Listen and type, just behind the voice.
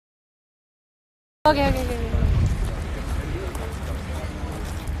Okay, okay, okay.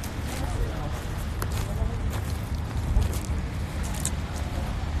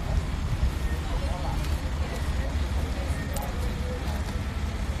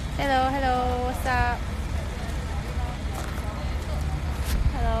 Hello, hello, what's up?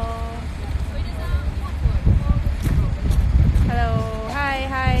 Hello. Hello,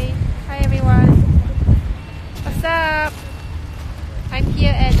 hi everyone. What's up? I'm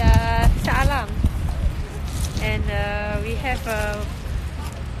here at Shah Alam. And we have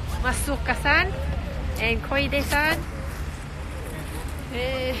Masuoka-san and Koide-san.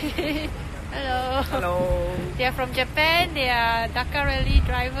 Hey. Hello. Hello. They are from Japan. They are Dakar Rally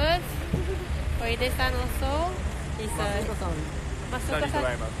drivers. Koide-san also. He's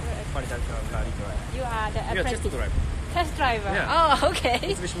Masuoka-san. You are the apprentice. Test driver. Yeah. Oh, okay.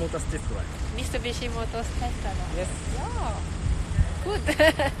 Mitsubishi Motors test driver. Mitsubishi Motors test driver. Yes. Oh, good.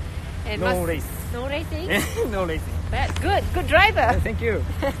 And No race. No racing? No racing. That's good. Good driver. Thank you.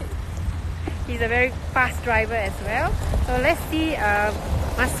 He's a very fast driver as well. So let's see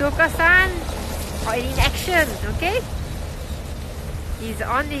Masuoka-san in action, okay? He's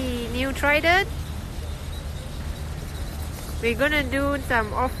on the new Trident. We're gonna do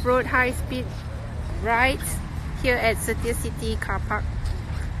some off-road high-speed rides here at Setia City Car Park,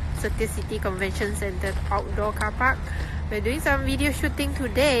 Setia City Convention Center outdoor car park. We're doing some video shooting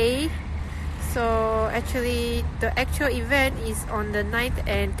today. So actually the actual event is on the 9th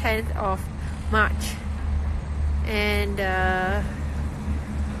and 10th of March. And I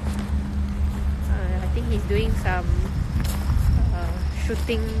think he's doing some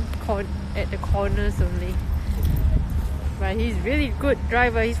shooting at the corners only. But he's really good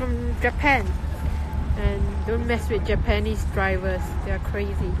driver. He's from Japan. And don't mess with Japanese drivers. They're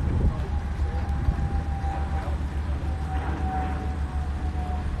crazy.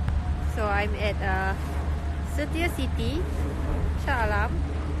 So I'm at Setia City, Shah Alam,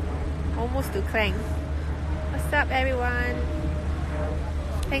 almost to Klang. What's up everyone?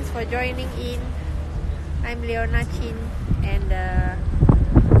 Thanks for joining in. I'm Leona Chin, and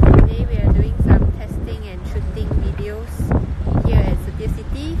today we are doing some testing and shooting videos here at Setia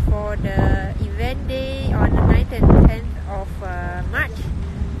City for the event day on the 9th and 10th of March.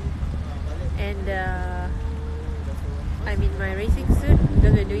 And I'm in my racing suit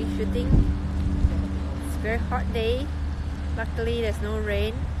because we're doing shooting. It's a very hot day. Luckily there's no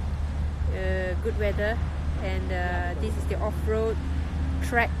rain, good weather, and this is the off-road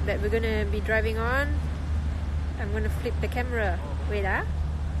track that we're gonna be driving on. I'm gonna flip the camera. Wait,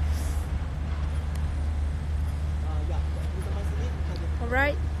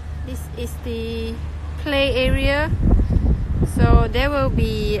 Alright, this is the play area. So there will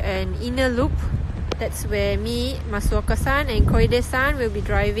be an inner loop. That's where me, Masuoka-san and Koide-san will be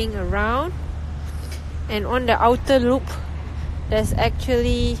driving around. And on the outer loop, there's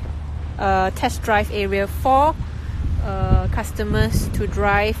actually a test drive area for customers to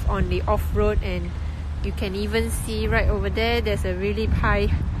drive on the off-road. And you can even see right over there, there's a really high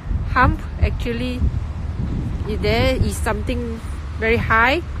hump. Actually, there is something very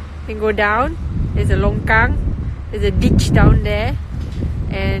high. You can go down. There's a longkang. There's a ditch down there.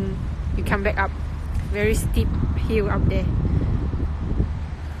 And you come back up. Very steep hill up there,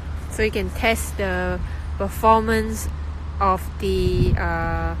 so you can test the performance of the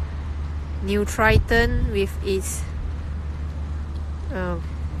new Triton with its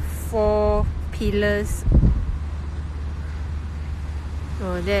 4 pillars.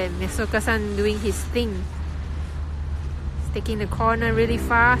 Oh, there Masuoka-san doing his thing. He's taking the corner really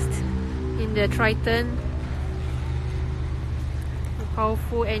fast in the Triton. A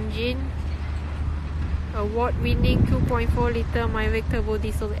powerful engine. Award-winning 2.4 liter Myvic turbo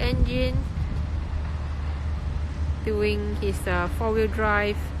diesel engine, doing his 4-wheel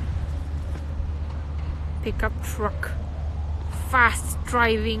drive pickup truck, fast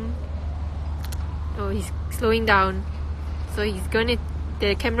driving. Oh, he's slowing down, so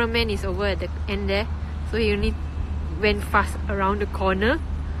the cameraman is over at the end there, so he only went fast around the corner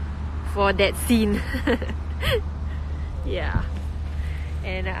for that scene. Yeah.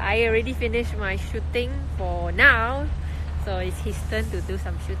 And I already finished my shooting for now, so it's his turn to do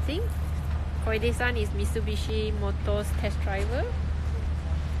some shooting. Koide-san is Mitsubishi Motors test driver.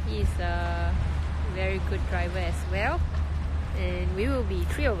 He's a very good driver as well. And we will be,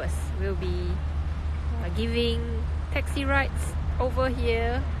 3 of us, will be giving taxi rides over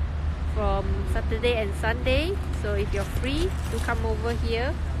here from Saturday and Sunday. So if you're free to come over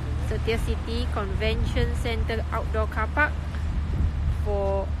here, Setia City Convention Center outdoor car park,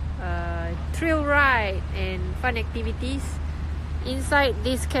 for thrill ride and fun activities, Inside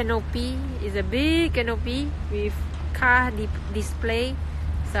this canopy is a big canopy with car display,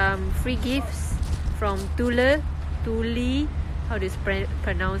 some free gifts from Tule, how do you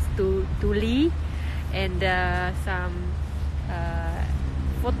pronounce Tule, and some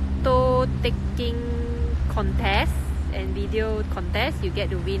photo taking contest and video contest. You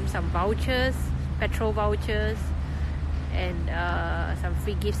get to win some vouchers, petrol vouchers, and some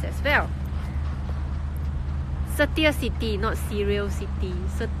free gifts as well. Setia City, not Cereal City.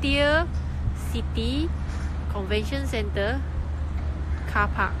 Setia City Convention Center car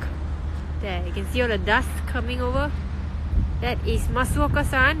park. There, you can see all the dust coming over. That is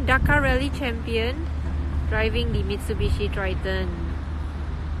Masuoka-san, Dakar Rally champion, driving the Mitsubishi Triton.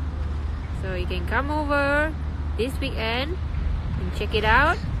 So you can come over this weekend and check it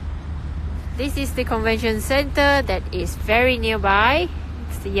out. This is the convention center that is very nearby.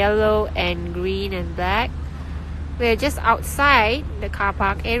 It's the yellow and green and black. We're just outside the car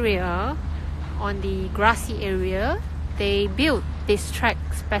park area on the grassy area. They built this track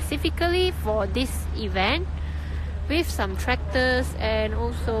specifically for this event with some tractors, and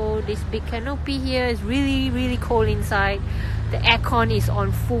also this big canopy here. Is really cold inside. The aircon is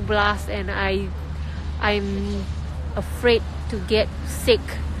on full blast, and I'm afraid to get sick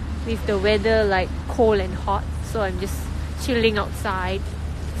with the weather like cold and hot, so I'm just chilling outside.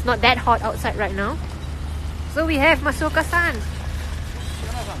 It's not that hot outside right now. So we have Masuoka-san.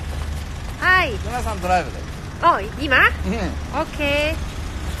 Hi. Leona-san driveで。Oh, 今? うん。 Okay.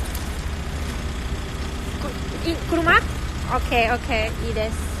 車? Okay, okay. いい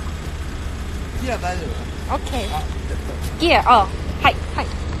です。ギア大丈夫？ Okay. あ、ギア、はい、はい。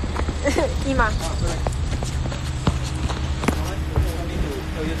今。あ、それ。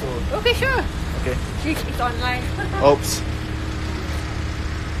Okay, sure. Okay. It's online. Oops.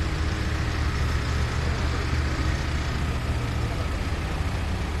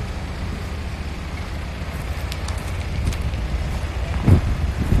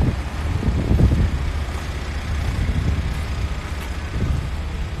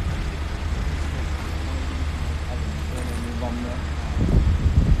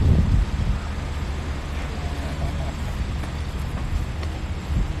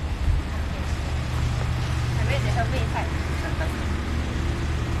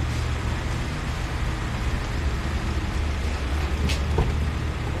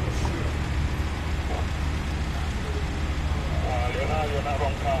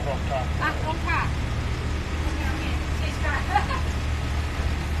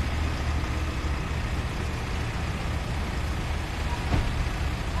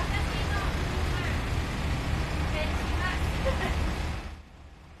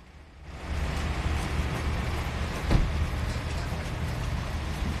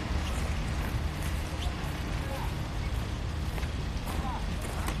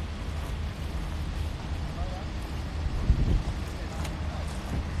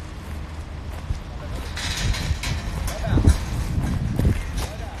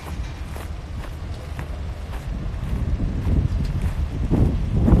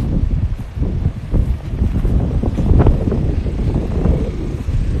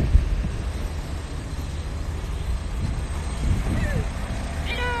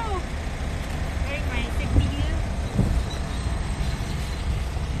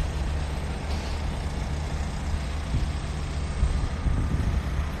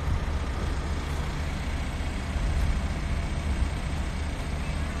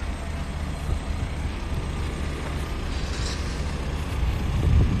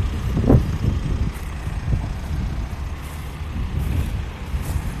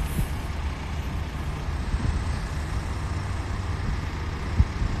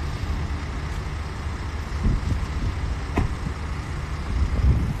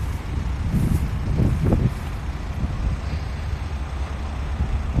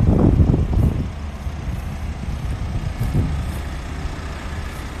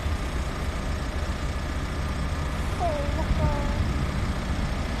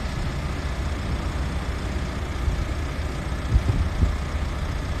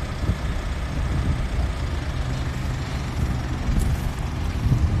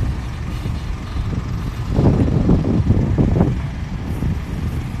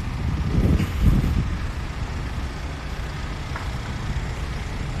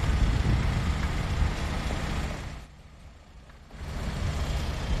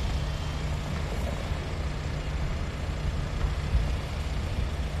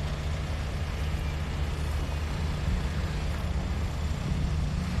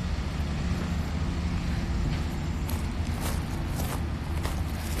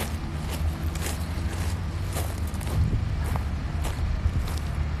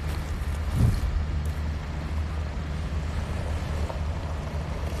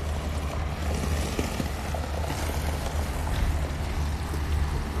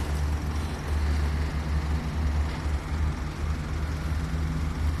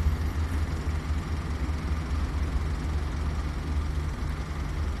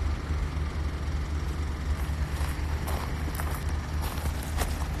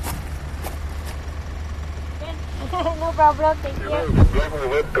 No problem, thank you. Drive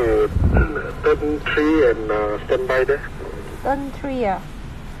over to turn 3 and stand by there. Turn 3 ah?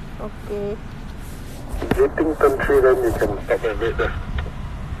 Okay. You think turn 3, then you can stop and wait there.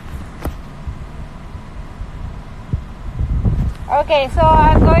 Okay, so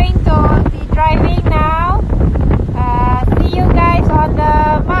I'm going to be driving